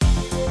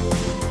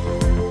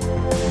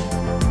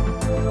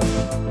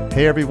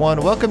Hey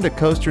everyone, welcome to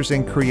Coasters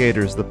and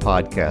Creators, the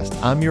podcast.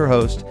 I'm your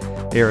host,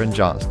 Aaron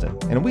Johnston,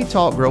 and we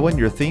talk growing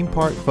your theme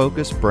park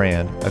focused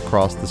brand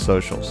across the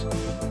socials.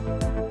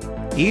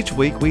 Each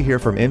week we hear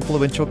from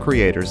influential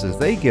creators as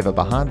they give a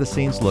behind the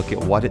scenes look at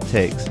what it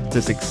takes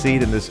to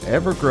succeed in this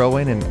ever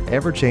growing and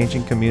ever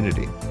changing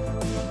community.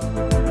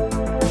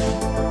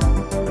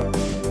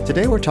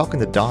 Today we're talking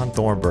to Dawn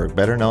Thornburg,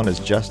 better known as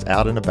Just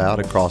Out and About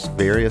across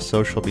various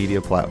social media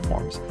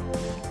platforms.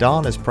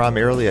 Dawn is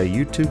primarily a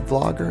YouTube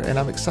vlogger, and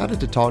I'm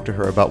excited to talk to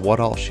her about what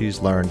all she's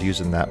learned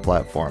using that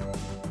platform.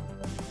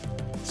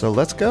 So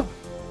let's go.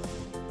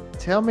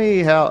 Tell me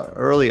how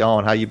early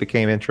on how you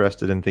became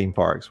interested in theme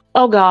parks.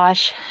 Oh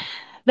gosh,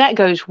 that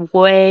goes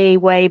way,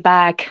 way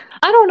back.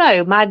 I don't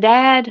know. My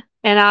dad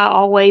and I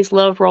always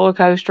loved roller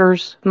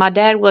coasters. My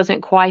dad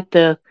wasn't quite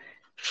the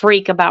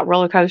freak about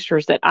roller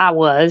coasters that I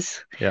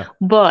was. Yeah.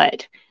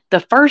 But the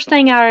first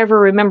thing I ever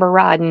remember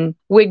riding,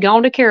 we'd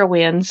gone to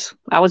Carowinds.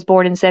 I was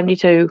born in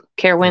 72.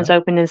 Carowinds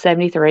opened in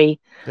 73.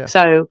 Yeah.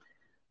 So,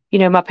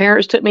 my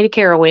parents took me to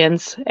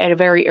Carowinds at a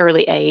very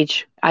early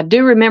age. I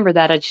do remember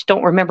that. I just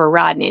don't remember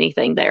riding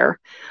anything there.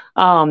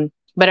 But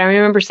I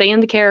remember seeing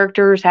the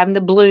characters, having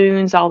the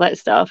balloons, all that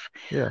stuff.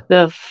 Yeah.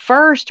 The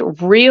first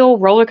real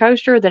roller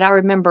coaster that I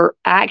remember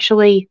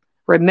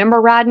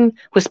riding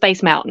was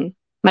Space Mountain.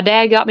 My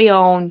dad got me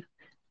on.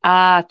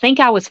 I think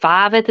I was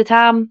 5 at the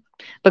time,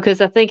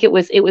 because I think it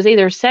was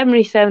either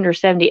 77 or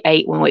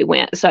 78 when we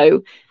went.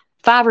 So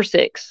 5 or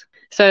 6.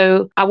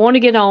 So I want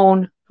to get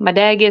on. My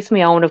dad gets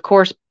me on. Of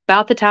course,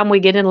 about the time we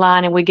get in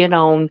line and we get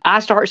on, I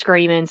start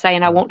screaming,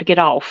 saying I want to get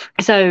off.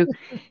 So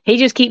he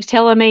just keeps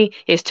telling me,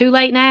 it's too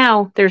late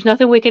now. There's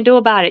nothing we can do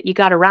about it. You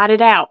got to ride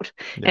it out.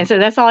 Yeah. And so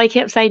that's all he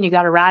kept saying. You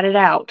got to ride it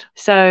out.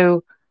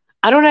 So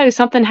I don't know.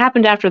 Something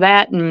happened after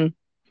that, and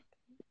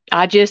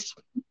I just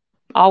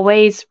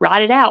always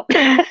ride it out.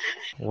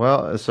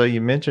 Well, so you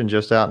mentioned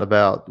Just Out and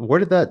About. Where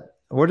did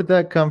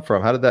that come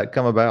from? How did that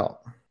come about?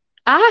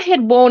 I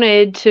had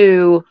wanted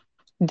to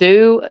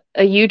do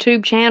a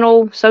YouTube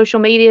channel,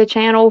 social media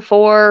channel,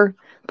 for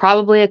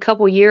probably a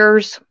couple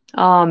years.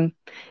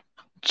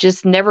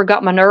 Just never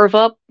got my nerve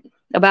up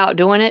about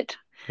doing it.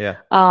 Yeah.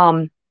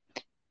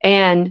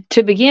 And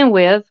to begin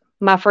with,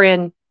 my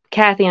friend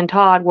Kathy and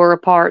Todd were a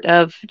part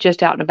of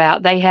Just Out and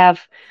About. They have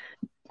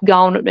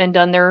gone and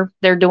done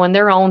they're doing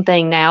their own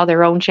thing now,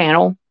 their own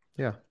channel.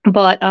 Yeah.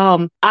 But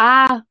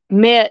I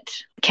met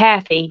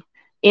Kathy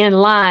in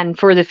line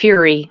for the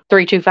Fury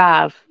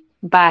 325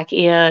 back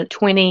in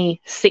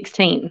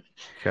 2016.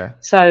 Okay.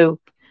 So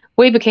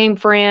we became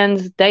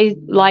friends. They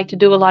like to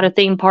do a lot of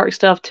theme park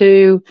stuff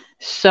too.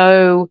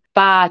 So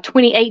by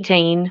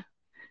 2018,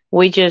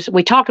 we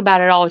talked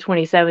about it all of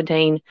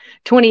 2017.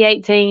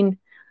 2018,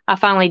 I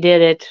finally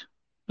did it.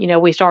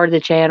 We started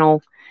the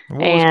channel.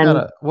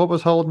 What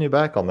was holding you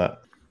back on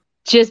that?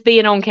 Just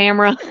being on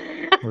camera.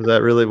 Was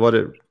that really what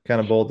it kind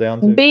of boiled down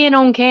to? Being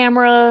on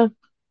camera,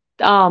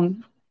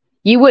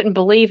 you wouldn't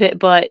believe it,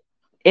 but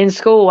in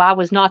school I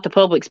was not the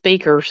public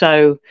speaker,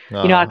 so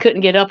I couldn't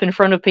get up in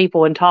front of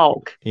people and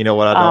talk. You know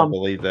what? I don't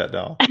believe that,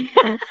 Dawn.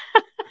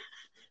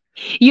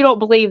 You don't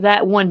believe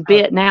that one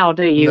bit now,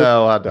 do you?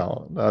 No, I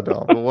don't.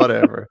 But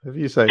whatever, if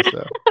you say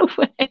so.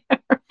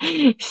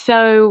 Whatever.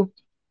 So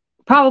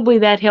probably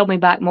that held me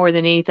back more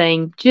than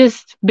anything.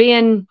 Just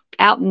being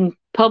out in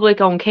public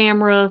on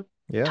camera,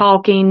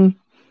 talking.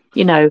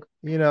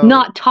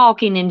 Not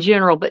talking in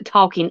general, but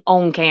talking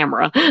on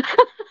camera.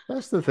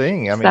 That's the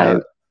thing. I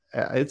mean,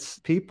 it's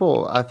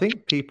people. I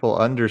think people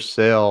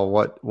undersell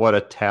what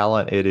a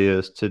talent it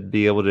is to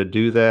be able to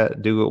do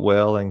that, do it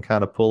well, and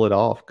kind of pull it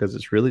off. Because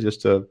it's really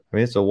just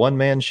it's a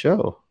one-man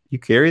show. You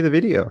carry the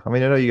video. I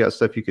mean, I know you got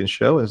stuff you can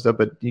show and stuff,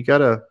 but you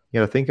gotta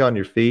think on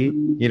your feet.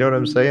 You know what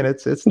I'm saying?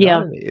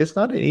 It's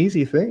not an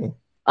easy thing.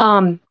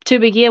 To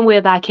begin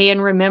with, I can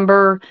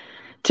remember.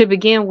 To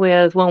begin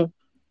with,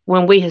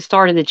 when we had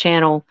started the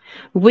channel,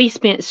 we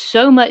spent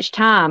so much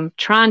time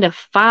trying to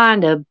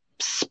find a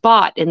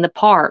spot in the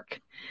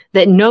park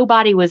that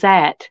nobody was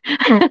at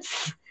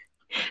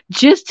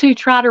just to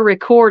try to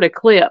record a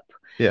clip.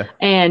 Yeah.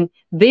 And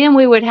then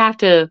we would have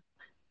to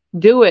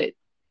do it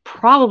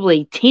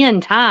probably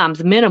 10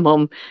 times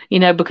minimum,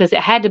 because it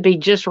had to be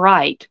just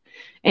right.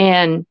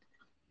 And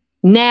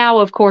now,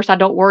 of course, I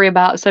don't worry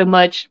about so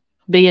much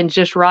being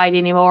just right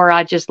anymore.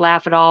 I just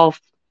laugh it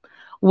off.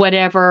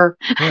 Whatever,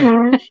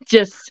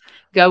 just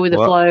go with the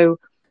flow.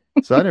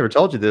 So I never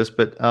told you this,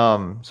 but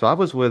so I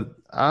was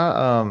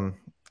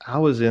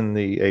in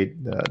the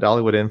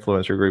Dollywood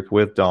influencer group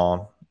with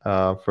Dawn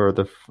for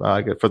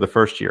the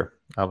first year.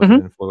 I was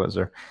an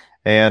influencer,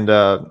 and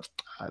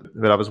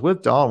but I was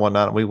with Dawn one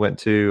night, and we went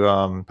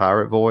to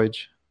Pirate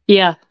Voyage.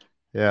 Yeah,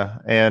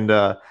 and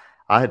I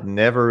had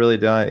never really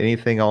done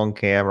anything on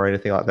camera or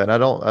anything like that. And I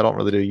don't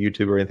really do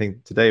YouTube or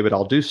anything today, but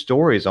I'll do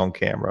stories on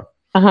camera.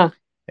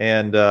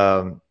 And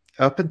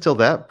up until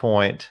that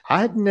point,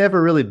 I had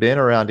never really been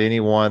around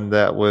anyone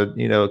that would,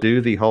 do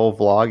the whole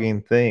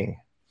vlogging thing.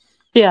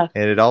 Yeah.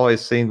 And it always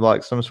seemed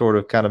like some sort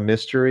of kind of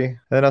mystery. And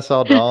then I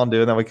saw Dawn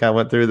doing that. We kind of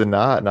went through the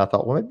night, and I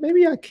thought, well,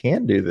 maybe I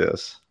can do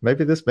this.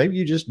 Maybe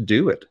you just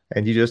do it,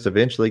 and you just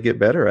eventually get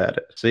better at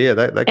it. So yeah,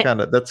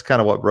 that's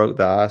kind of what broke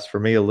the ice for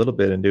me a little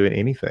bit in doing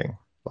anything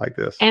like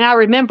this. And I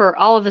remember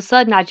all of a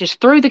sudden I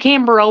just threw the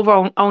camera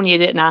over on you,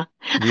 didn't I?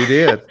 You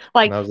did. And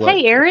Like, I was like,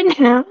 hey, Aaron, what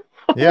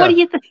do yeah,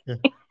 you think? yeah.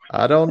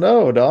 I don't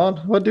know, Dawn.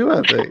 What do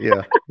I think?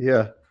 Yeah,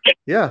 yeah,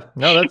 yeah.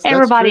 No, that's true.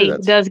 Everybody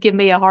does give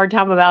me a hard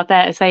time about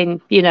that,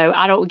 saying,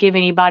 I don't give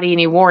anybody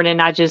any warning.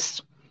 I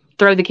just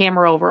throw the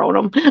camera over on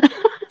them.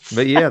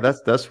 But yeah,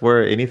 that's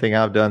where anything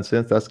I've done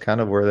since, that's kind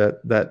of where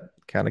that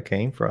kind of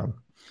came from.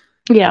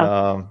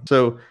 Yeah.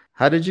 So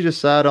how did you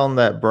decide on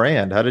that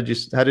brand? How did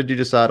you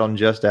decide on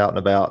Just Out and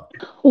About?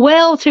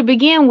 Well, to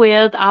begin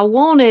with, I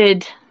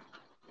wanted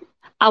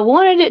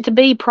it to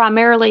be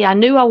primarily, I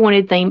knew I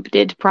wanted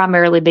it to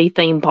primarily be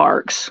theme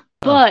parks.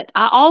 But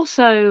I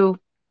also,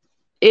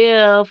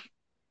 if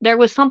there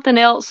was something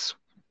else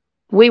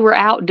we were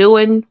out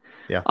doing,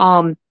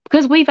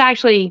 because we've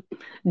actually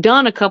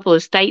done a couple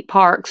of state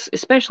parks,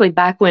 especially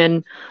back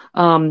when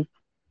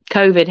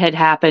COVID had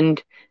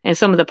happened and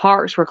some of the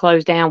parks were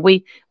closed down.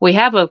 We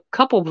have a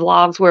couple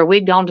vlogs where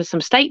we've gone to some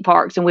state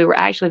parks, and we were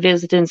actually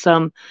visiting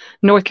some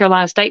North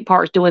Carolina state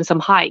parks doing some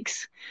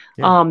hikes.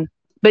 Yeah.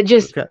 But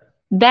just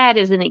that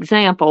is an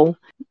example.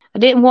 I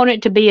didn't want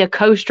it to be a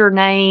coaster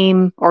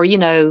name or,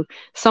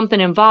 something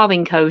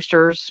involving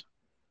coasters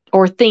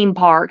or theme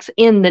parks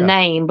in the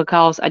name,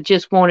 because I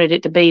just wanted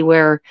it to be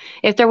where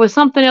if there was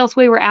something else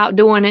we were out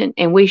doing it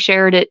and we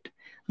shared it,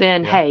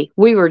 then hey,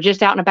 we were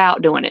just out and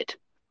about doing it.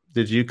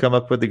 Did you come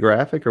up with the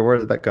graphic, or where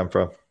did that come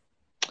from?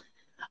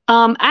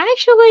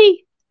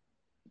 Actually,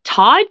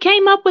 Todd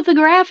came up with the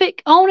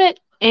graphic on it,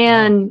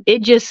 and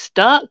it just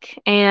stuck.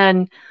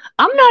 And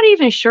I'm not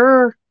even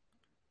sure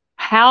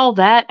how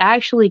that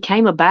actually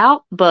came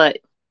about, but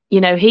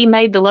he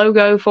made the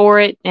logo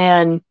for it,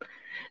 and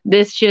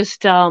this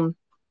just I've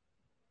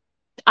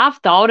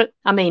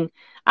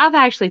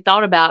actually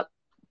thought about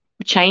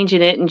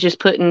changing it and just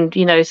putting,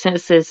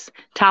 since it's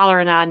Tyler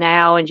and I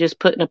now, and just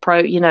putting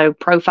a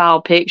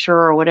profile picture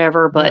or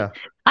whatever, but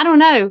I don't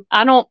know.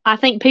 I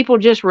think people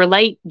just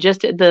relate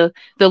just the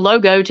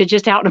logo to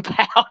just out and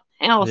about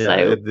now. Yeah,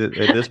 so at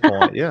this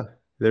point,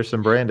 there's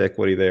some brand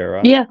equity there,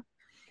 right? Yeah.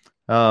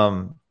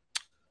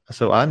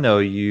 So I know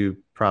you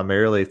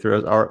primarily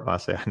through art. I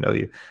say I know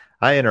you.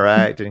 I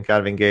interact and kind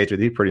of engage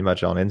with you pretty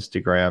much on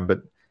Instagram,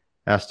 but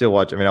I still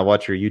watch. I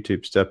watch your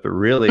YouTube stuff. But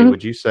really,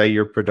 would you say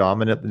you're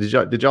predominant?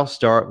 Did y'all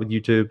start with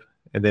YouTube,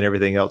 and then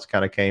everything else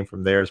kind of came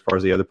from there as far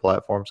as the other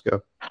platforms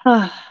go?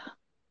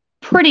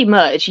 Pretty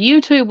much.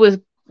 YouTube was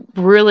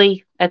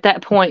really at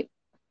that point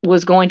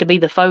was going to be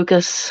the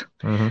focus.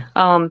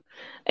 And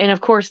of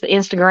course, the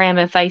Instagram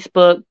and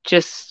Facebook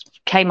just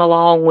came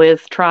along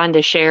with trying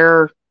to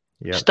share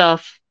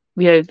stuff,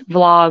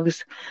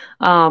 vlogs.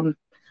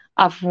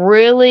 I've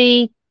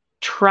really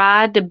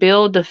tried to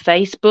build the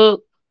Facebook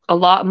a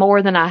lot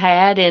more than I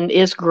had, and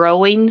it's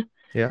growing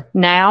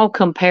now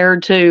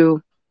compared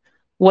to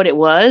what it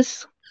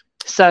was.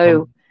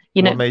 So,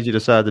 what made you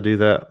decide to do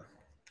that?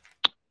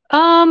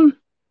 I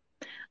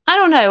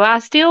don't know. I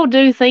still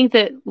do think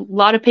that a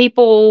lot of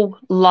people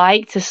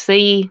like to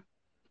see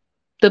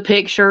the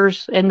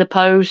pictures and the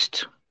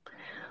post,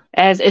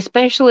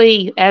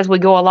 especially as we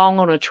go along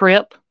on a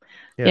trip.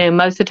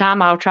 Most of the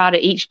time I'll try to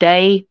each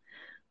day,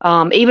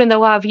 even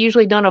though I've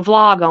usually done a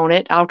vlog on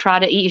it, I'll try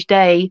to each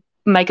day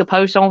make a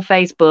post on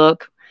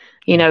Facebook,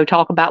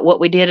 talk about what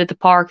we did at the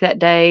park that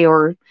day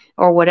or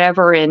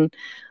whatever, and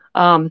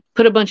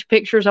put a bunch of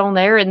pictures on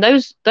there. And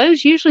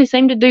those usually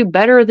seem to do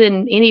better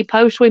than any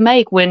post we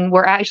make when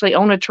we're actually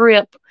on a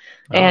trip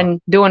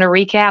and doing a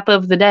recap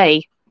of the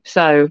day.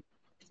 So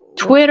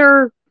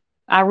Twitter,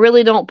 I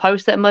really don't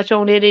post that much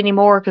on it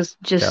anymore, because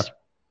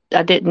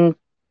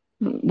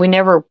we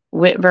never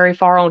went very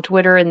far on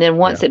Twitter. And then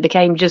once it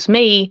became just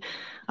me,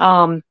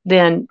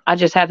 then I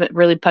just haven't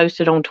really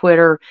posted on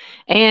Twitter.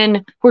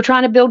 And we're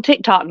trying to build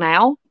TikTok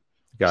now.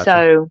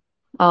 Gotcha.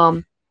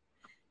 So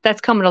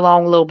that's coming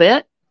along a little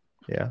bit.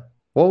 Yeah.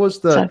 What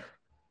was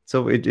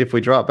so if we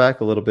drop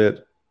back a little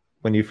bit,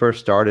 when you first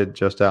started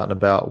Just Out and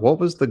About, what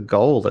was the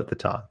goal at the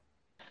time?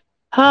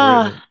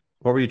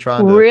 What were you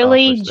trying to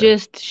really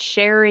just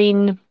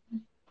sharing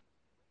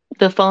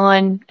the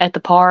fun at the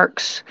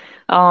parks,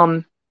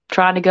 trying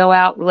to go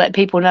out and let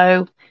people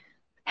know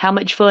how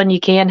much fun you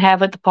can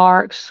have at the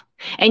parks.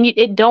 And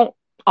it don't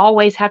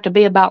always have to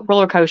be about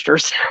roller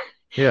coasters.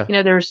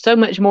 There's so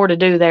much more to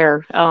do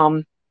there.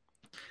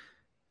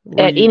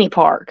 At any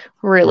park,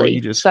 really.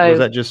 Was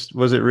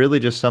it really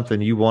just something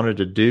you wanted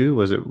to do?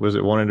 Was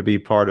it wanting to be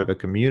part of a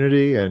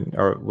community,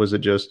 or was it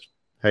just,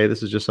 hey,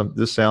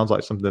 this sounds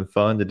like something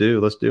fun to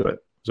do, let's do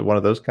it? Was it one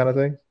of those kind of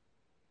things?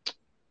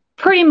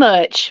 Pretty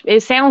much.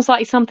 It sounds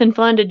like something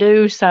fun to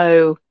do,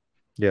 so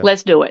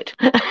let's do it.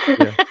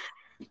 I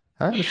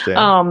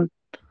understand.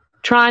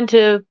 Trying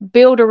to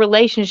build a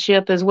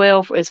relationship as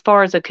well, as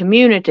far as a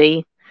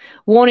community,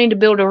 wanting to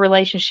build a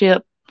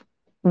relationship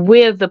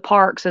with the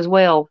parks as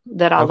well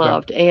that I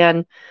loved.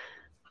 And,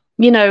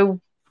 you know,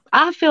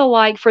 I feel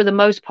like for the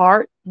most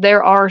part,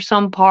 there are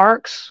some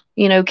parks,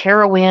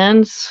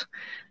 Carowinds,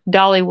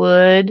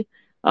 Dollywood,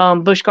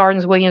 Busch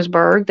Gardens,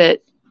 Williamsburg,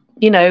 that,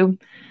 you know,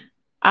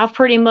 I've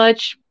pretty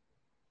much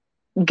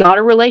got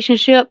a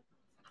relationship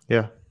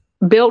Yeah.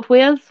 built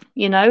with,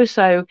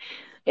 so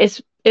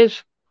it's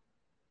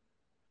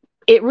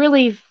it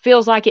really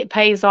feels like it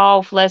pays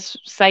off. Let's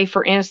say,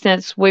 for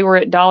instance, we were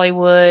at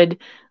Dollywood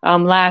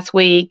last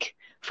week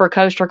for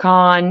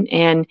CoasterCon,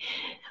 and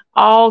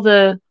all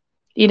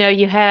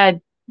you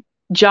had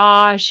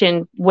Josh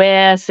and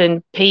Wes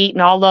and Pete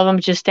and all of them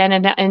just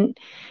standing there, and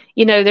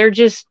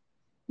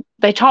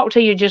they talk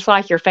to you just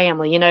like your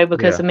family,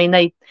 because Yeah. I mean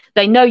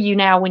they know you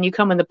now when you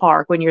come in the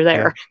park when you're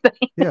Yeah. there.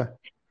 Yeah. No,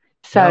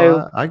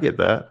 So I get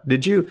that.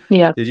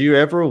 yeah. Did you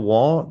ever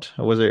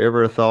was there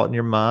ever a thought in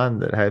your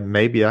mind that, hey,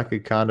 maybe I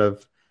could kind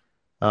of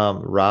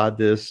ride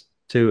this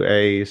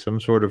to some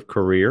sort of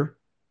career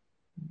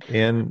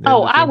in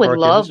Oh, the I theme would park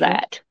love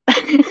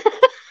industry?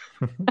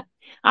 that.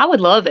 I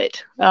would love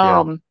it.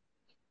 Yeah.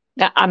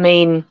 I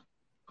mean,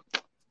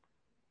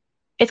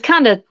 it's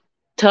kind of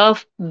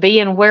tough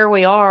being where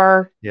we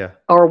are Yeah.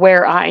 or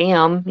where I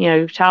am.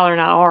 Tyler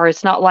and I are.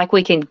 It's not like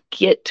we can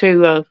get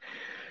to a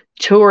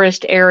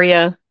tourist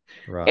area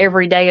Right.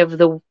 every day of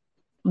the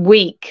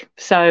week.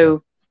 Yeah.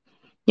 So,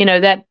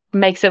 that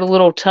makes it a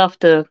little tough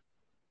to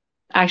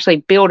actually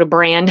build a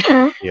brand.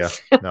 Yeah.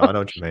 No, I know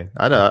what you mean.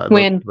 I know.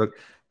 When, Look,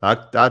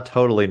 I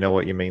totally know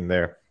what you mean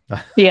there.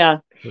 yeah,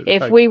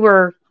 if Like, we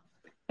were,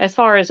 as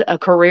far as a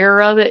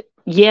career of it,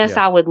 yes,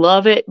 yeah. I would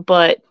love it,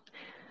 but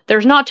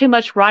there's not too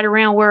much right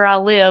around where I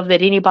live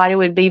that anybody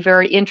would be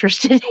very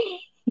interested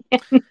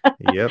in.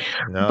 Yep.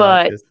 No,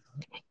 But,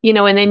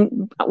 and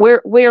then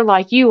we're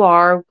like you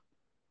are,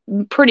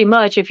 pretty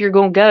much if you're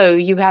going to go,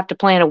 you have to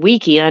plan a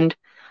weekend.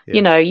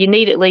 yeah. You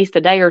need at least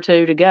a day or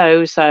two to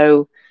go.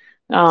 So,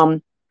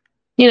 um,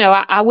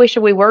 I wish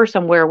we were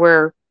somewhere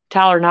where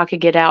Tyler and I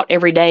could get out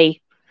every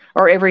day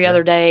or every Yeah.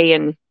 other day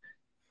and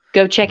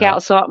go check No.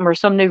 out something or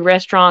some new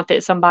restaurant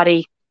that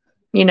somebody,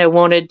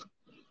 wanted.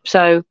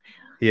 So,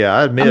 Yeah,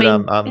 I I admit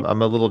mean,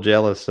 I'm a little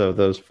jealous of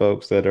those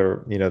folks that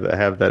are, that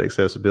have that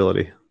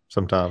accessibility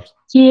sometimes,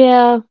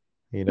 yeah,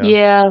 you know.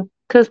 yeah,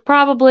 because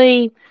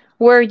probably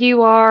where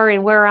you are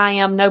and where I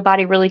am,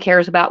 nobody really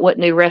cares about what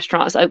new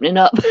restaurants opening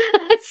up.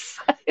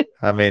 So,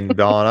 I mean,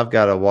 Dawn, I've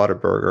got a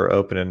Whataburger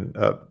opening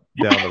up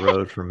down the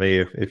road for me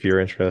if you're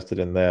interested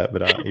in that,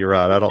 but you're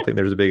right. I don't think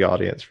there's a big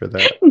audience for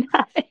that.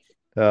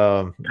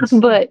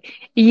 but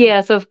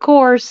yes, of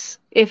course,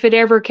 if it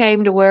ever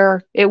came to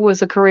where it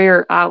was a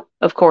career,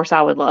 of course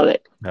I would love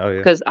it Oh yeah.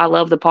 because I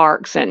love the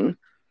parks and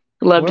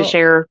love to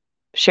Well,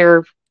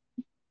 share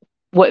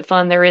what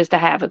fun there is to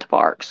have at the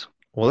parks.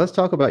 let's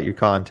talk about your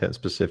content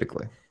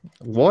specifically.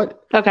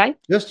 What Okay.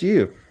 just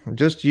your,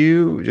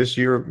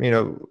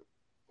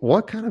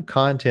 what kind of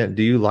content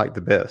do you like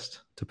the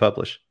best to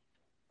publish?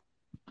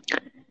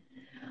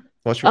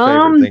 What's your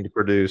favorite Um, thing to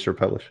produce or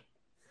publish?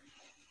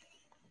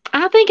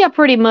 I think I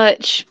pretty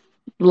much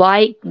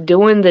like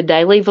doing the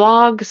daily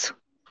vlogs.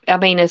 I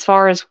mean, as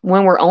far as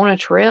when we're on a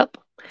trip.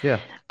 Yeah.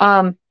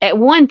 At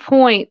one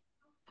point,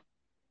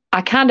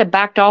 I kind of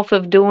backed off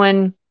of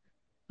doing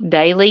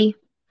daily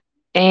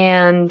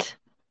and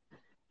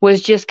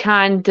was just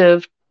kind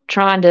of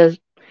trying to,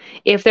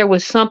 if there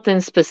was something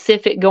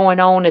specific going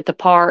on at the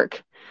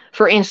park,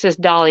 for instance,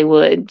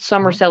 Dollywood,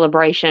 summer Uh-huh.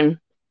 celebration,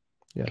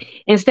 Yeah.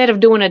 instead of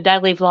doing a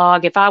daily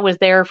vlog, if I was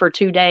there for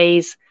 2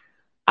 days,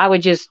 I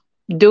would just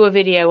do a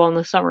video on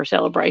the summer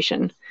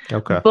celebration.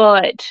 Okay.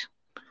 But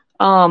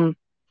um,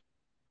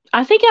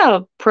 I think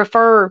I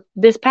prefer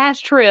this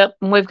past trip,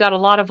 and we've got a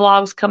lot of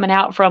vlogs coming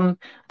out from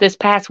this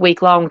past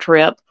week long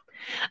trip.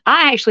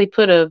 I actually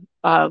put a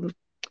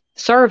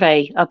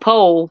survey, a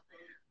poll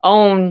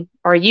on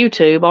our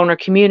YouTube, on our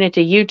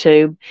community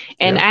YouTube,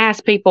 and Yeah.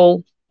 asked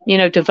people,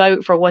 to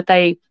vote for what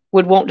they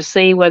would want to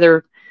see,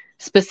 whether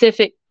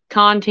specific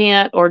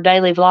content or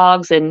daily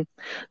vlogs. And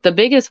the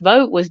biggest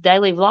vote was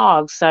daily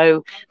vlogs.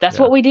 So that's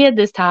Yeah. what we did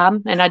this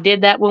time. And I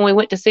did that when we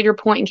went to Cedar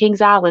Point and Kings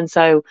Island.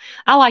 So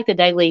I like the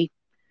daily,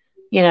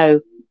 you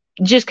know,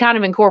 just kind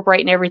of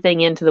incorporating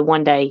everything into the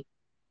one day.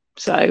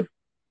 So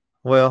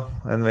Well,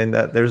 I mean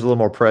that there's a little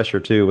more pressure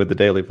too with the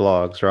daily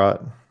vlogs, right?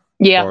 As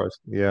yeah, far as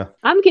yeah.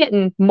 I'm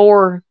getting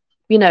more,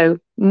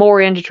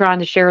 more into trying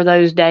to share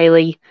those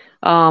daily,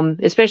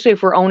 especially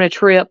if we're on a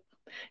trip.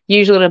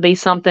 Usually it'll be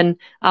something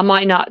I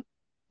might not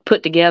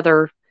put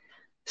together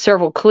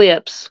several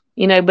clips,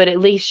 but at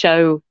least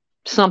show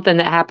something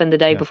that happened the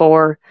day Yeah.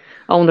 before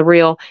on the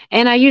reel.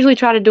 And I usually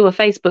try to do a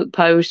Facebook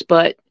post,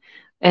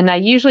 and I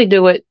usually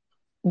do it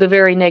the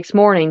very next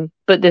morning.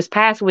 But this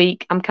past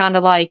week, I'm kind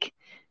of like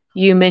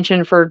you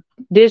mentioned for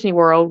Disney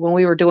World when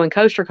we were doing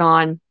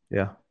CoasterCon.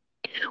 Yeah.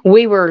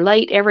 We were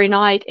late every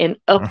night and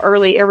up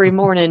early every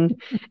morning.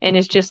 And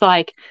it's just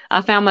like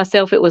I found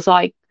myself, it was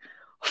like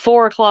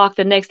 4 o'clock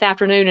the next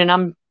afternoon, and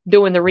I'm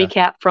doing the Yeah.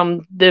 recap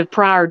from the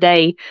prior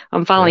day.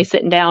 I'm finally Yeah.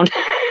 sitting down,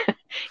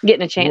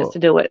 getting a chance to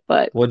do it.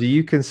 But Well,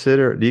 you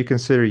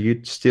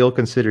still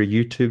consider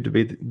YouTube to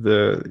be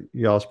the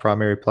y'all's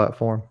primary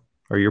platform?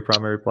 or your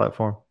primary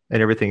platform,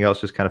 and everything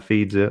else just kind of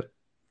feeds it?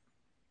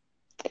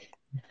 Do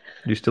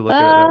you still look at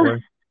it that Uh,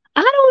 way?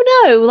 I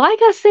don't know. Like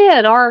I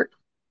said, our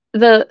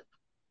the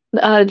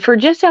for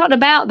just out and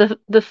about, the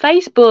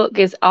Facebook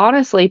is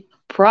honestly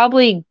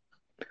probably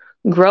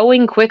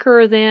growing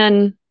quicker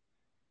than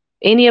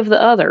any of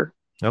the other.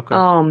 Okay.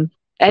 Um,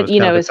 So it's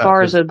kind of as become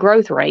far as a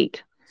growth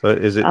rate. so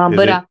is But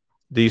it I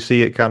do you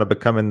see it kind of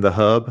becoming the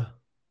hub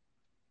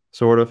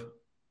sort of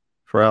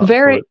for just it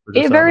out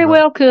and very about?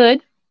 well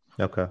could.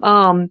 Okay.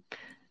 Um,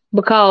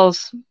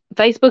 because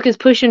Facebook is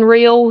pushing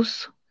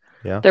reels,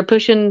 Yeah. they're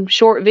pushing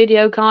short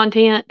video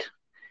content.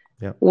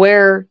 Yeah.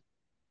 Where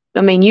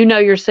I mean,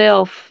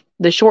 yourself,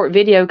 the short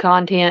video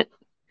content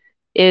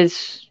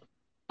is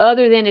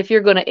other than if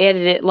you're going to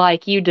edit it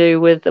like you do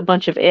with a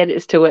bunch of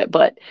edits to it,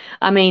 but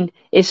I mean,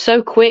 it's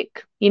so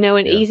quick, and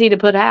Yeah. easy to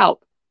put out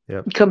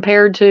Yep.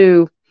 compared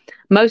to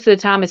most of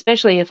the time,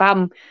 especially if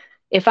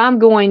I'm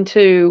going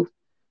to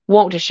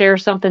want to share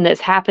something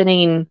that's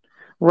happening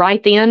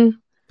right then.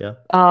 Yeah.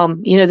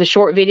 The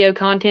short video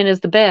content is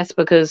the best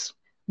because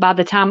by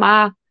the time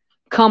I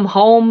come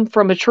home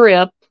from a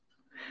trip,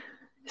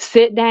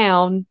 sit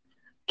down,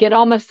 get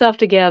all my stuff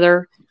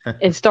together,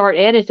 and start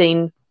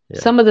editing, Yeah.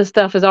 some of the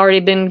stuff has already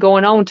been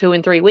going on 2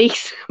 and 3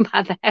 weeks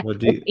by that Well,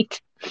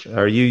 point.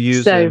 are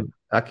you So, using,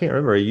 I can't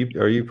remember,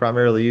 are you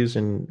primarily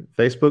using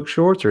Facebook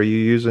Shorts or are you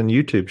using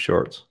YouTube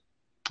Shorts?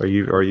 Are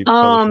you publishing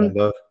on um,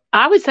 both?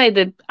 I would say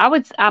that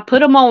I put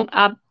them on.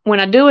 When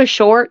I do a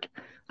short,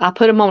 I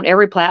put them on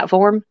every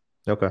platform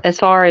Okay. as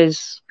far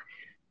as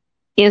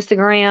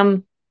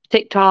Instagram,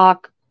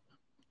 TikTok,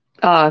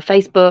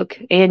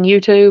 Facebook, and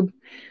YouTube.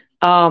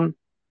 Um,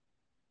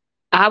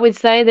 I would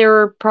say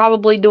they're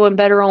probably doing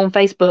better on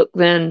Facebook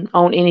than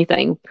on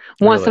anything.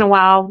 Once in Really? a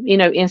while,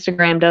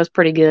 Instagram does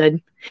pretty good.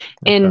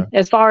 Okay. And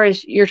as far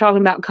as you're talking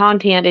about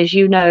content, as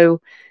you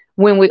know,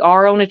 when we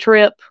are on a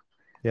trip,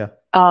 Yeah.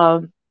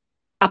 uh,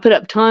 I put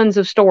up tons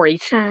of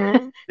stories.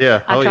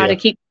 Yeah. I Oh try yeah. to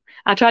keep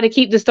I try to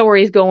keep the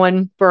stories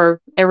going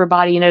for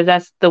everybody.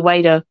 That's the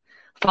way to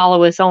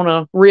follow us on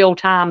a real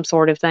time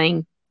sort of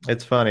thing.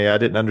 It's funny. I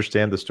didn't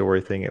understand the story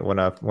thing when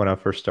I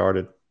first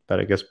started, but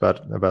I guess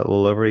about a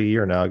little over a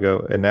year now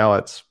ago, and now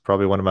it's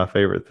probably one of my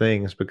favorite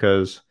things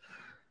because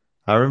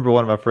I remember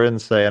one of my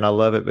friends saying, "I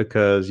love it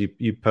because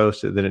you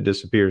post it, then it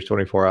disappears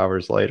 24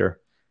 hours later."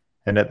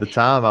 And at the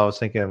time, I was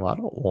thinking, "Well, I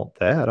don't want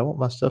that. I want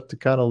my stuff to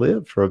kind of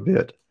live for a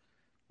bit."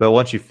 But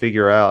once you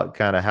figure out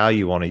kind of how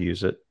you want to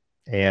use it,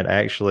 and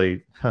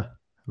actually,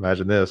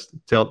 imagine this,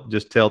 tell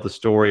the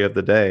story of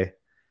the day.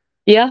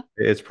 Yeah.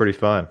 It's pretty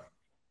fun.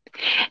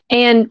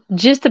 And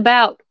just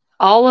about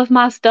all of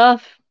my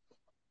stuff,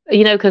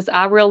 because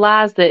I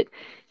realized that,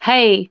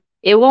 hey,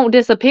 it won't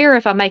disappear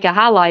if I make a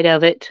highlight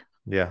of it.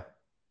 Yeah. Yeah,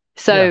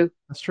 So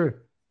that's true.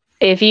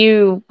 if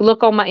you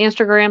look on my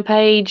Instagram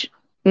page,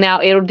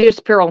 now it'll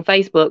disappear on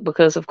Facebook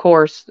because, of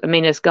course, I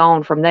mean, it's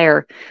gone from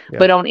there. Yeah.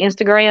 But on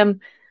Instagram,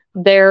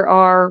 there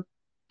are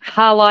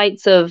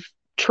highlights of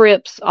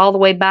trips all the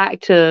way back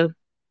to,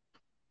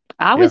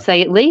 I would Yeah.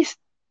 say, at least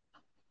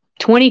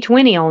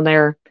 2020 on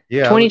there,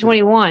 Yeah,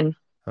 2021.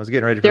 I was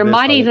getting ready for There this.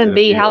 might I looked at even a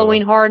be few of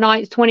Halloween them. Horror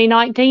Nights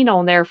 2019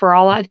 on there for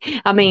all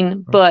I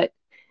mean,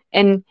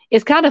 and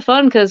it's kind of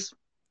fun because,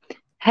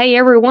 hey,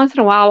 every once in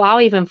a while,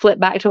 I'll even flip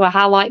back to a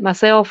highlight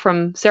myself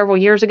from several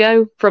years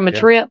ago from a Yeah.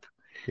 trip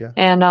Yeah.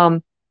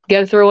 and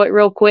go through it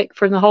real quick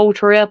for the whole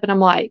trip. And I'm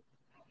like,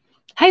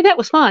 hey, that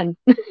was fun.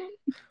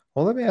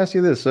 Well, let me ask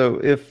you this.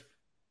 So if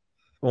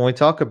when we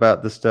talk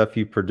about the stuff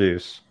you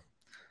produce,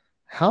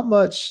 how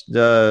much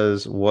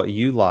does what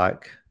you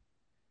like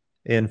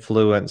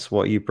influence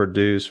what you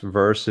produce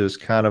versus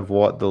kind of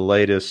what the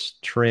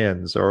latest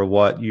trends or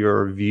what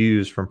your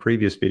views from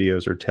previous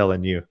videos are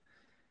telling you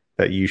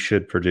that you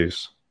should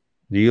produce?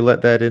 Do you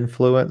let that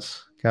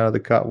influence kind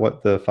of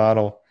what the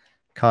final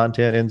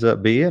content ends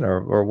up being,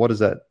 or what does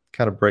that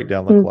kind of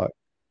breakdown look like?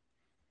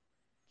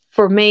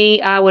 For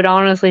me, I would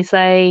honestly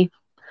say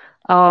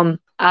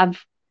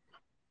I've,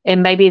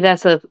 and maybe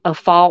that's a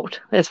fault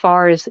as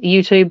far as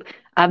YouTube,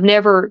 I've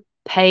never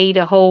paid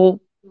a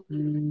whole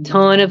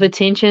ton of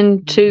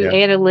attention to Yeah,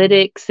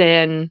 analytics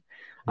and you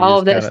all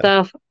of just that kind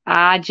of stuff.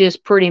 I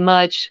just pretty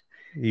much,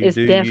 you it's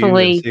do you and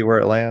definitely, see where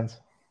it lands.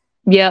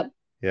 yep,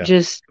 Yeah.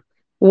 just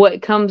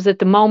what comes at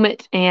the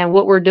moment and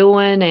what we're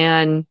doing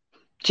and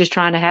just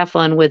trying to have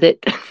fun with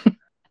it.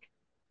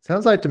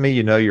 Sounds like to me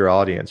you know your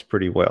audience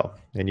pretty well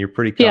and you're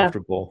pretty Yeah.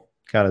 comfortable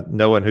kind of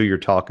knowing who you're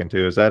talking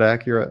to. Is that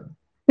accurate?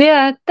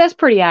 Yeah, that's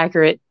pretty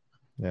accurate.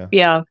 Yeah.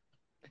 Yeah.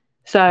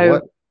 So,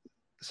 What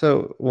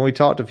so when we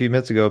talked a few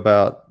minutes ago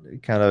about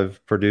kind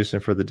of producing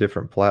for the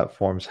different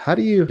platforms, how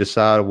do you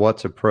decide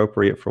what's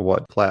appropriate for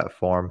what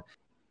platform?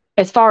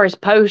 as far as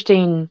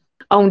posting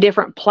on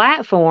different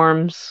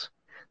platforms,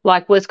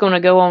 like what's going to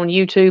go on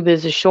YouTube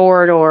as a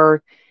short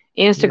or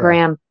Yeah.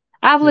 Instagram,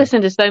 I've Yeah.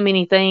 listened to so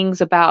many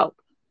things about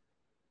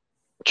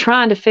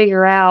trying to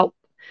figure out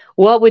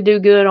what would do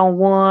good on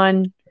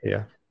one,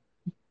 Yeah.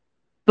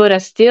 but I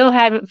still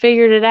haven't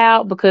figured it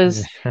out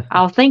because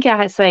I'll think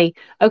I say,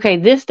 okay,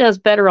 this does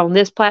better on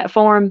this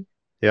platform.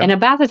 Yeah. And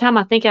about the time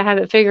I think I have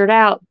it figured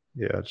out,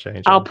 Yeah.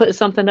 Change I'll on. put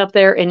something up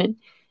there and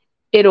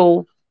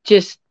it'll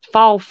just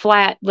fall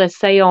flat, let's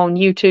say on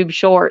YouTube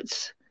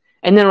Shorts,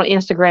 and then on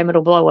Instagram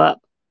it'll blow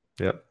up.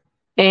 Yep.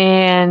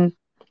 And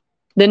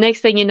the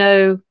next thing you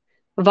know,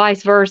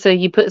 vice versa,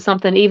 you put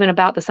something even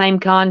about the same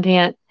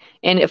content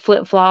and it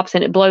flip flops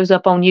and it blows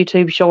up on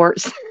YouTube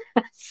Shorts.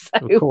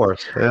 Of So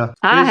course. Yeah.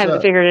 I Is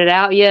haven't figured it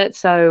out yet.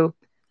 So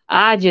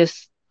I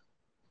just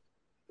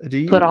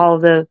do put you all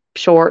the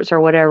shorts or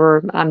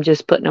whatever. I'm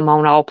just putting them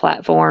on all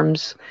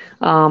platforms.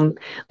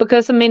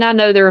 Because I mean, I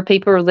know there are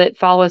people that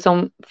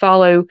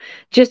follow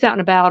just out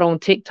and about on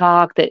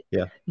TikTok that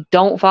yeah,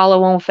 don't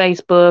follow on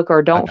Facebook or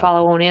I don't got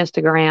follow you. on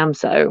Instagram.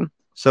 So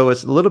So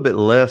it's a little bit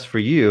less for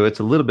you. It's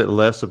a little bit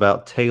less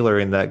about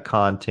tailoring that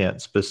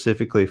content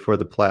specifically for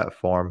the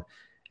platform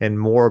and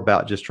more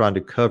about just trying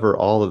to cover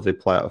all of the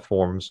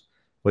platforms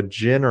with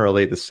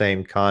generally the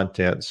same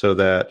content so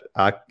that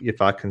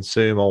if I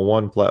consume on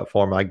one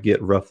platform, I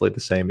get roughly the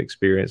same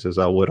experience as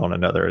I would on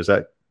another. Is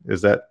that a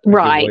good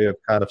right, way of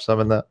kind of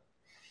summing that?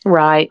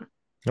 right,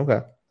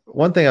 Okay.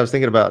 One thing I was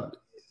thinking about,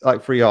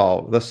 like for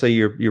y'all, let's say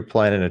you're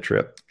planning a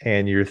trip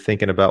and you're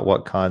thinking about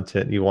what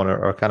content you want to,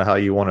 or kind of how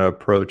you want to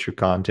approach your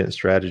content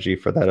strategy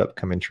for that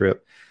upcoming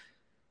trip.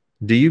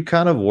 Do you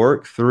kind of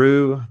work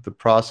through the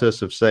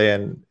process of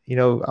saying, I'm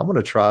going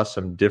to try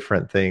some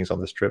different things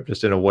on this trip,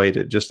 just in a way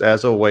to, just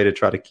as a way to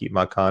try to keep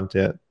my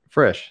content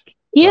fresh,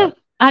 yeah, right?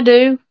 I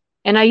do,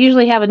 and I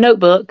usually have a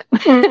notebook.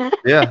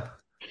 Yeah.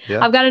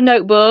 Yeah. I've got a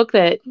notebook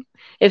that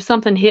if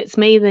something hits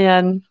me,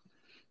 then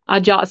I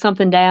jot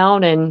something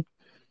down, and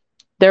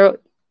there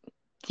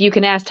you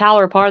can ask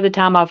Tyler. Part of the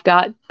time, I've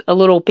got a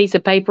little piece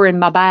of paper in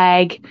my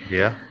bag,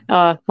 Yeah.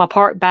 my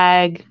park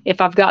bag. If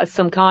I've got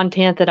some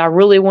content that I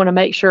really want to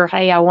make sure,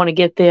 hey, I want to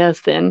get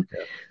this, then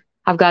Yeah.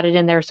 I've got it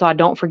in there so I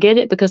don't forget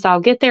it, because I'll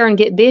get there and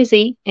get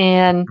busy,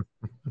 and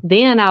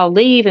then I'll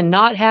leave and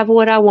not have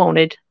what I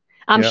wanted.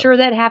 I'm Yeah. sure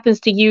that happens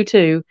to you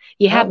too.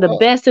 You have the Well,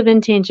 best of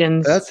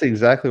intentions. that's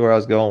exactly where I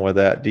was going with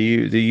that. Do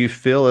you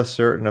feel a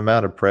certain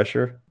amount of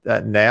pressure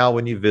that now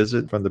when you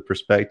visit from the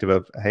perspective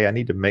of, hey, I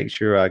need to make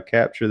sure I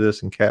capture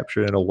this and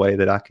capture it in a way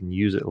that I can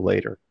use it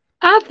later?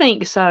 I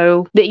think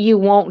so, that you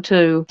want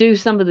to do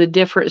some of the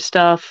different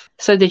stuff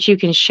so that you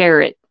can share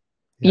it.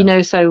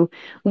 Yeah. So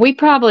we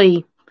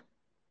probably,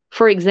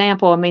 for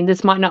example, I mean,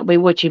 this might not be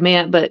what you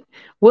meant, but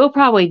we'll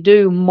probably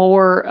do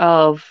more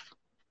of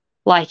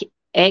like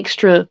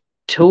extra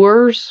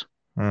tours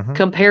Hmm.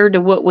 compared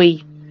to what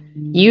we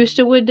used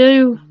to would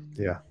do.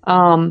 Yeah.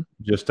 Um,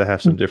 Just to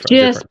have some just different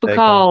take on it.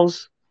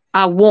 because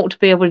I want to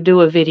be able to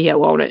do a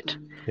video on it.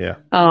 Yeah.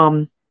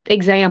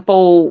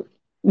 Example,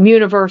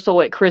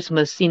 Universal at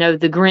Christmas, the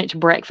Grinch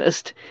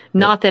breakfast. Yep.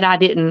 Not that I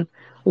didn't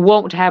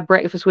want to have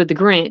breakfast with the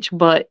Grinch,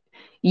 but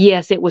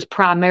yes, it was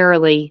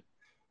primarily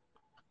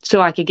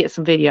so I could get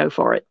some video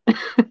for it.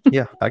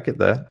 Yeah, I get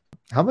that.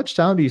 How much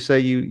time do you say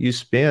you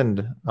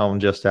spend on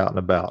just out and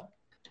about?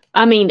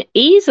 I mean,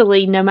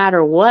 easily, no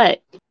matter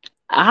what,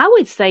 I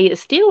would say it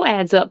still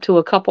adds up to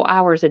a couple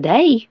hours a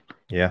day.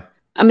 Yeah.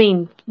 I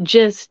mean,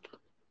 just,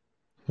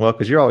 Well,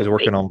 because you're always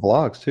working on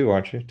vlogs too,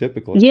 aren't you?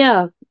 Typically.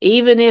 yeah,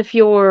 even if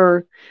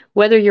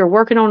whether you're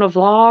working on a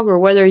vlog or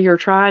whether you're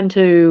trying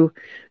to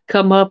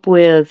come up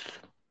with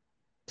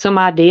some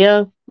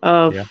idea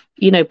Yeah.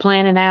 of,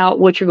 planning out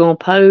what you're going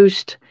to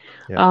post,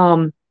 Yeah.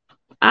 um,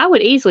 I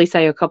would easily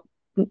say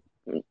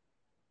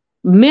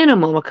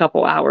minimum a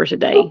couple hours a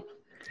day.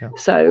 Yeah.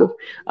 So,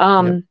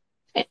 Yep.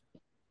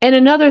 and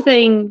another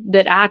thing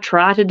that I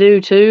try to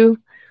do too,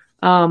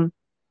 um,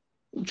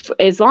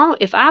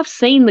 if I've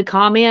seen the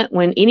comment,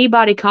 when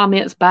anybody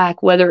comments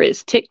back, whether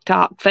it's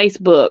TikTok,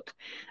 Facebook,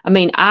 I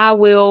mean, I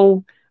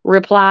will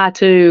reply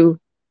to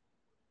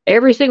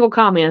every single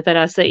comment that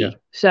I Yeah. see. Yeah.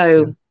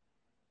 So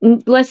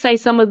let's say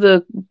some of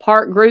the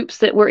park groups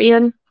that we're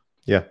in,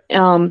 Yeah.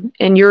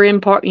 and you're in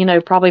part,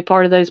 probably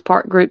part of those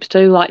park groups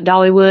too, like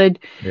Dollywood.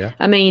 Yeah.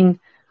 I mean,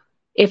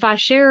 if I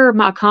share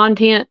my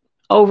content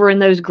over in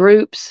those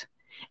groups,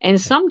 and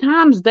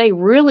sometimes they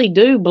really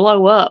do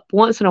blow up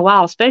once in a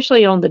while,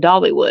 especially on the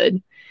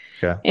Dollywood.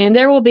 Okay. And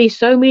there will be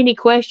so many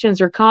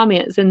questions or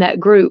comments in that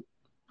group.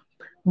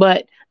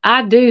 But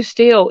I do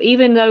still,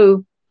 even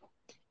though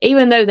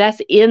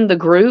that's in the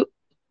group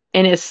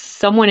and it's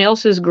someone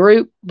else's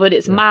group, but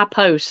it's Yeah. my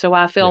post. So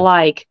I feel Yeah.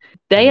 like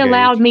they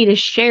allowed Engage. me to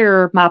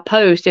share my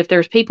post. If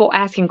there's people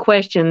asking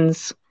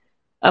questions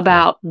Yeah.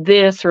 about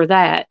this or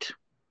that,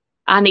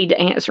 I need to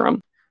answer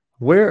them.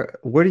 Where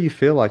do you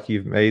feel like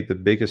you've made the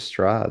biggest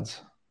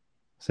strides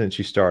since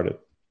you started?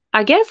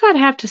 I guess I'd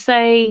have to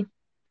say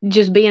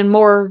just being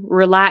more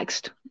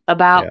relaxed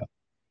about Yeah.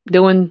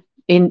 doing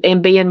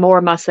and being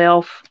more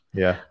myself.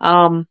 Yeah.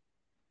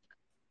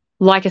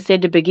 Like I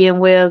said to begin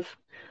with,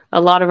 a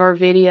lot of our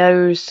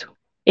videos,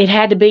 it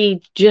had to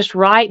be just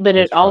right, but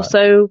it That's right.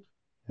 also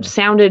Yeah.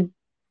 sounded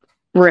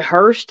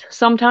rehearsed Yeah.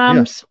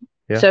 sometimes.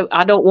 Yeah. So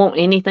I don't want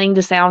anything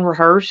to sound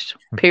rehearsed,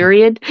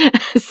 period.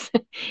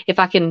 If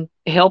I can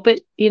help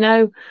it.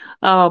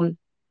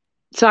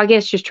 So I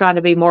guess just trying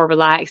to be more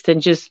relaxed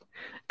and just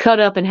cut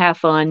up and have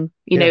fun,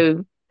 Yeah.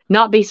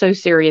 not be so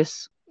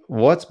serious.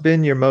 What's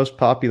been your most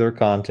popular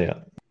content?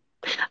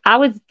 I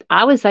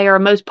would say our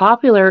most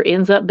popular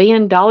ends up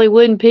being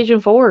Dollywood and Pigeon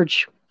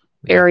Forge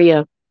Yeah,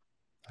 area.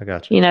 I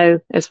got you. You know,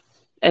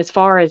 as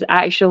far as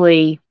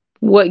actually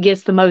what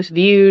gets the most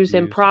views,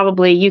 and Views.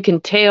 probably you can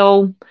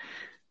tell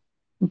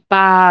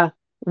by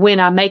when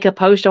I make a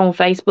post on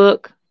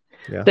Facebook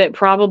Yeah, that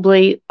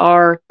probably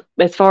are,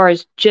 as far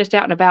as just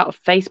out and about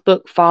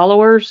Facebook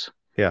followers,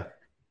 yeah,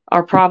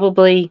 are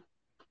probably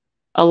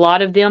a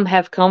lot of them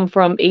have come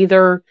from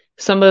either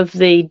some of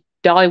the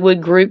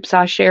Dollywood groups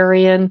I share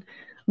in,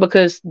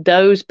 because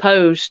those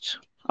posts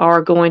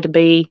are going to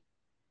be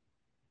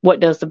what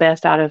does the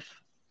best out of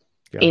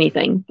gotcha.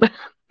 anything.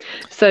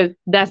 So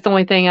that's the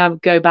only thing I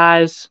go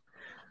by is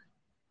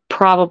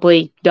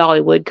probably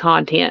Dollywood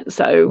content.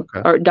 So,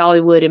 Okay. or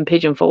Dollywood and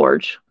Pigeon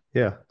Forge.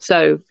 Yeah,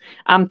 So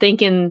I'm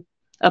thinking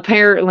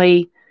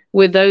apparently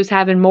with those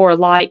having more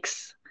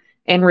likes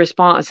and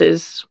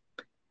responses,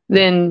 yeah.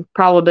 then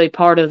probably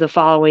part of the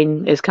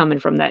following is coming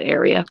from that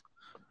area.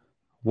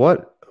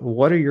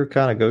 What are your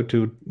kind of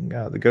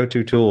the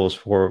go-to tools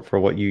for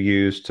what you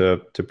use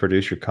to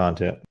produce your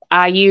content?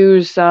 I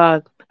do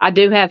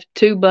have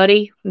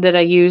TubeBuddy that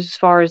I use as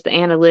far as the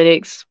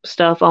analytics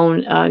stuff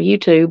on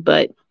YouTube,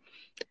 but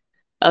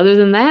other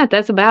than that,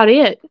 that's about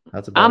it.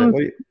 That's about it.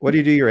 I'm What do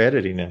you do your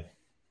editing in?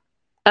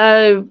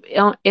 uh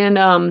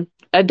in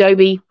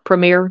Adobe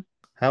Premiere.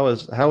 How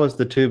is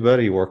the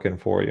TubeBuddy working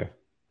for you?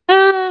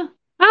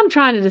 I'm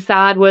trying to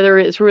decide whether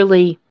it's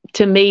really,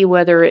 to me,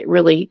 whether it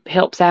really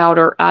helps out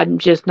or I'm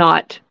just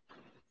not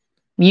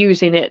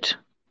using it.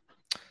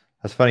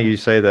 That's funny you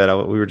say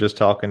that. We were just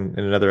talking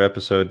in another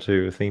episode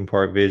to Theme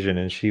Park Vision,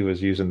 and she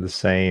was using the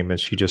same, and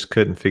she just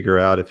couldn't figure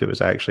out if it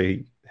was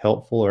actually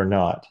helpful or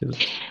not. It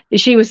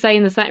was She was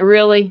saying the same,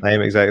 really? the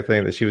same exact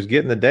thing that she was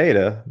getting the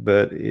data,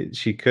 but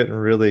she couldn't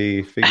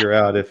really figure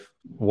out if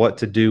what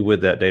to do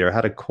with that data or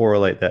how to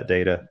correlate that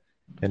data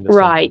into something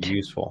Right.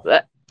 useful.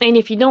 And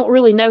if you don't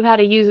really know how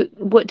to use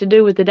what to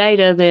do with the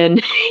data, then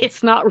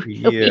it's not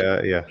really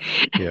Yeah, yeah,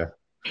 yeah.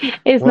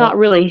 it's not Well,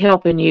 really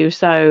helping you.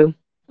 So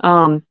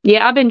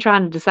yeah, I've been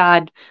trying to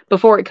decide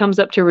before it comes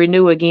up to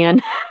renew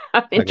again.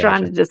 I've I been got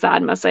trying you. to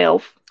decide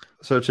myself.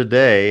 So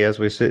today, as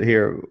we sit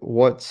here,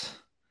 what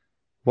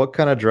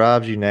kind of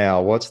drives you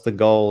now? What's the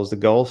goal? Is the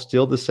goal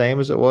still the same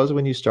as it was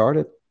when you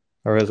started,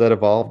 or has that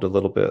evolved a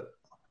little bit?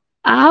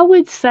 I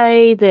would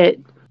say that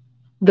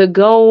the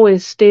goal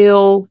is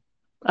still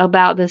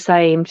about the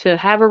same, to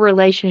have a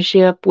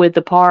relationship with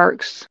the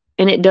parks.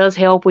 And it does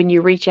help when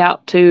you reach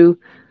out to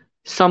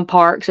some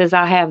parks, as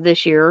I have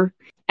this year,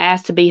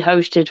 asked to be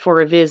hosted for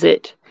a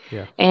visit.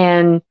 Yeah.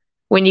 And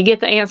when you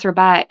get the answer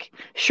back,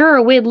 sure,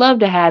 we'd love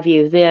to have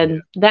you, Yeah.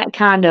 then that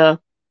kind of,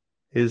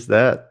 Is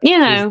that you is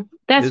know,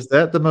 that's is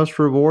that the most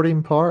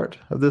rewarding part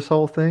of this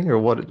whole thing, or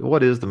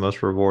what is the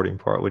most rewarding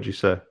part, would you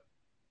say?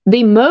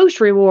 the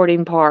most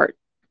rewarding part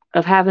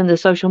of having the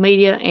social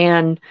media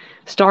and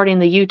starting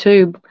the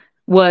YouTube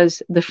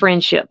was the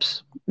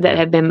friendships that Yeah.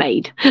 have been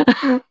made.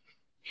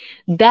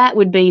 That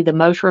would be the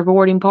most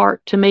rewarding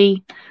part to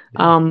me.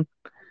 Yeah. Um,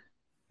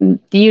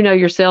 you know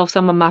yourself,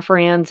 some of my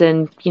friends,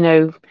 and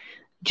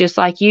just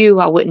like you,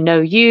 I wouldn't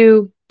know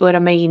you, but I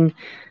mean,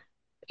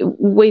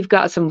 we've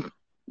got some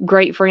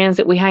great friends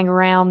that we hang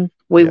around.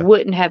 We Yeah.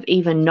 wouldn't have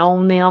even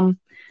known them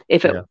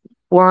if it Yeah.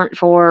 weren't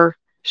for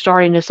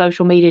starting a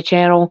social media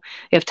channel.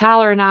 If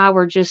Tyler and I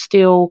were just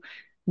still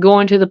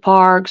going to the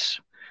parks,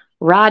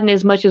 riding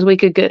as much as we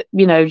could get,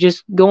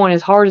 just going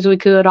as hard as we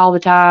could all the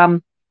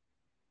time,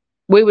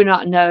 we would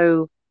not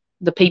know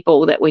the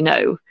people that we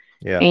know.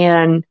 Yeah.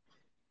 And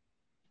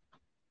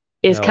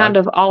it's No, I kind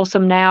of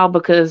awesome now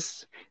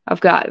because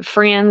I've got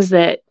friends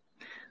that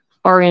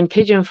are in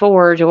Pigeon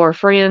Forge or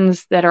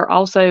friends that are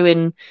also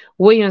in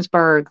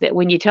Williamsburg, that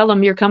when you tell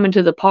them you're coming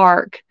to the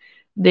park,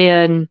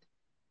 then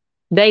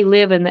they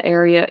live in the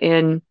area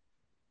and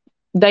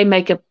they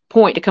make a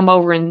point to come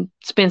over and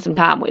spend some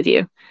time with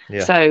you.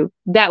 yeah. So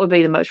that would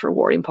be the most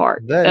rewarding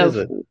part That is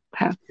of a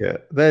how, yeah,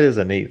 that is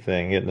a neat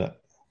thing, isn't it?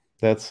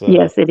 That's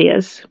yes, it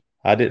is.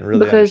 I didn't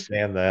really Because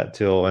understand that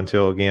till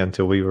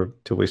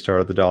we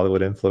started the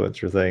Dollywood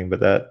influencer thing, but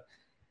that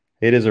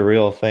it is a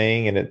real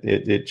thing, and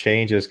it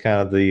changes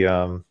kind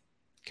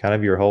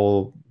of your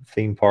whole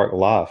theme park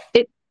life.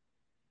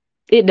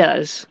 it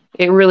does.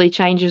 It really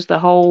changes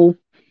your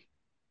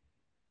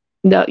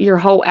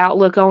whole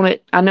outlook on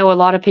it. I know a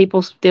lot of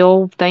people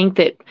still think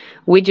that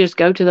we just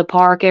go to the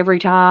park every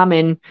time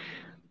and,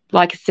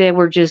 like I said,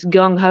 we're just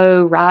gung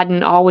ho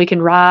riding all we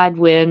can ride,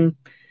 when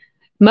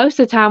most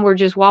of the time we're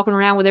just walking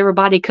around with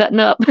everybody cutting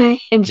up and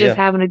just Yeah,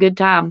 having a good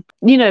time.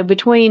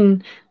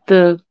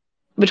 The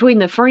between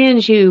the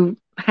friends you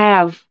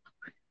have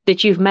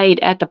that you've made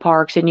at the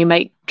parks and you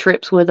make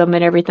trips with them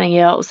and everything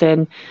else,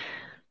 and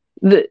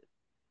the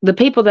the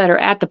people that are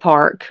at the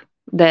park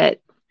that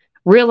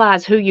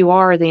realize who you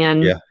are,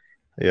 then yeah,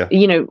 yeah,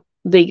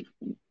 the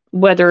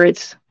whether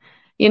it's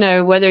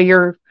whether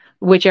you're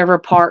whichever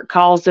park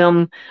calls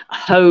them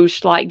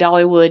host like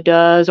Dollywood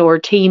does, or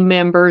team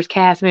members,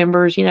 cast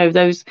members,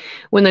 those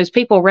when those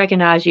people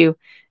recognize you.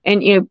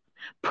 And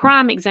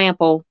prime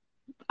example,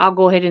 I'll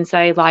go ahead and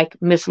say like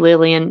Miss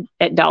Lillian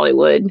at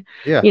Dollywood.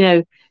 Yeah. You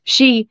know,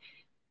 she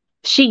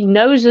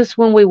knows us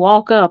when we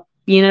walk up,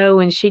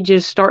 and she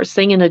just starts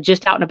singing a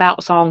Just Out and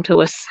About song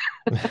to us.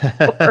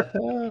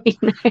 Or, you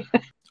know.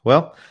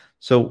 Well,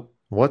 so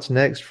what's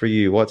next for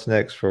you? What's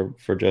next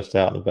for Just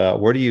Out and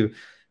About? Where do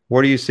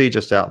you see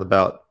Just Out and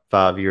About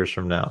 5 years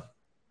from now?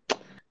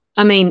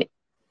 I mean,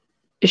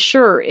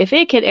 sure, if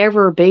it could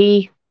ever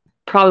be,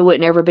 probably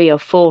wouldn't ever be a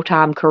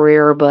full-time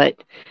career,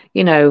 but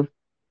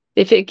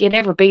if it could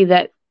ever be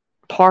that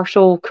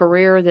partial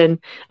career, then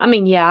I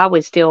mean, yeah, I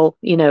would still,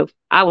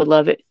 I would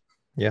love it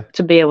Yeah.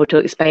 to be able to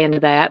expand to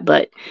that.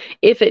 But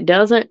if it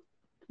doesn't,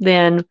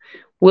 then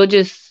we'll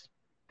just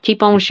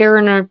keep on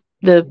sharing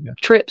the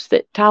trips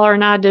that Tyler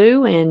and I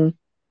do, and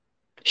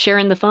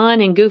sharing the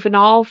fun and goofing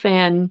off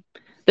and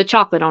the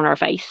chocolate on our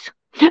face.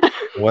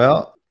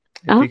 Well,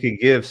 if you could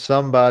give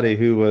somebody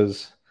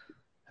who's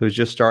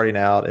just starting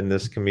out in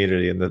this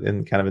community,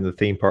 in kind of in the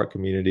theme park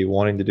community,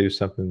 wanting to do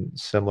something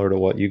similar to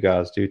what you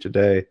guys do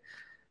today,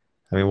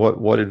 I mean,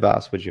 what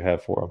advice would you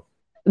have for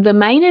them? The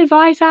main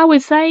advice I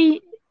would say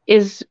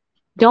is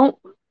don't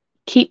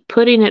keep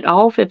putting it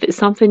off. If it's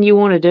something you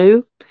want to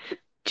do,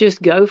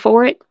 just go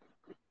for it.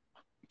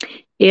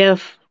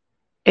 If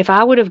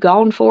I would have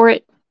gone for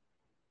it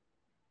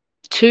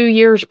 2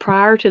 years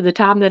prior to the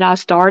time that I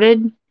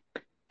started,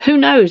 who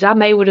knows? I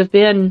may would have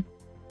been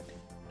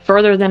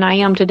further than I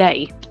am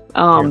today.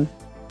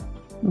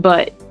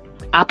 But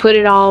I put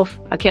it off.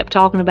 I kept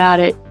talking about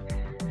it,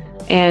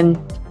 and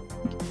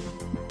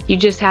you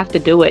just have to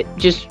do it.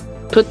 Just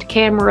put the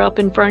camera up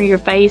in front of your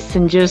face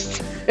and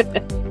just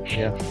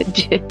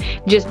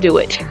just do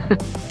it.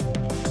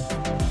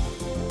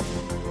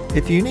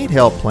 If you need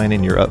help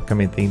planning your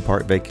upcoming theme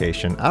park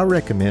vacation, I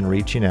recommend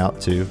reaching out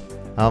to,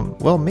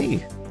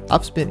 me.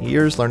 I've spent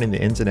years learning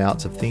the ins and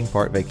outs of theme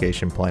park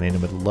vacation planning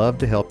and would love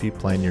to help you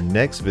plan your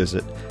next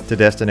visit to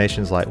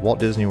destinations like Walt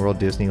Disney World,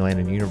 Disneyland,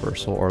 and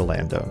Universal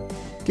Orlando.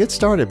 Get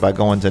started by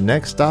going to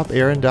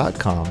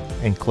nextstopaaron.com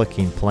and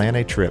clicking Plan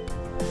a Trip.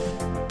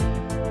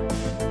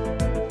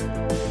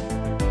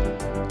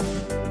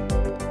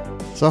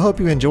 So I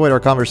hope you enjoyed our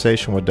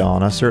conversation with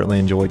Dawn. I certainly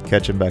enjoyed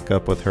catching back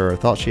up with her. I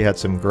thought she had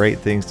some great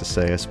things to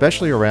say,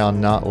 especially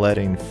around not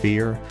letting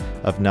fear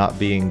of not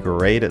being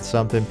great at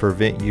something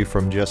prevent you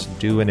from just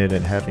doing it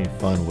and having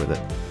fun with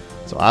it.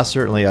 So I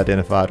certainly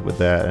identified with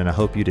that, and I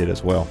hope you did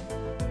as well.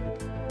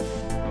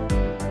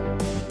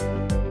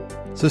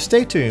 So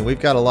stay tuned. We've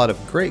got a lot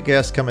of great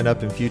guests coming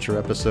up in future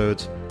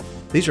episodes.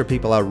 These are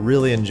people I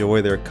really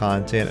enjoy their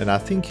content, and I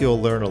think you'll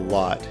learn a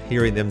lot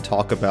hearing them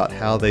talk about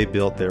how they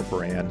built their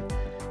brand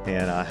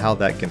and how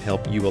that can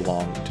help you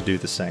along to do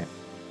the same.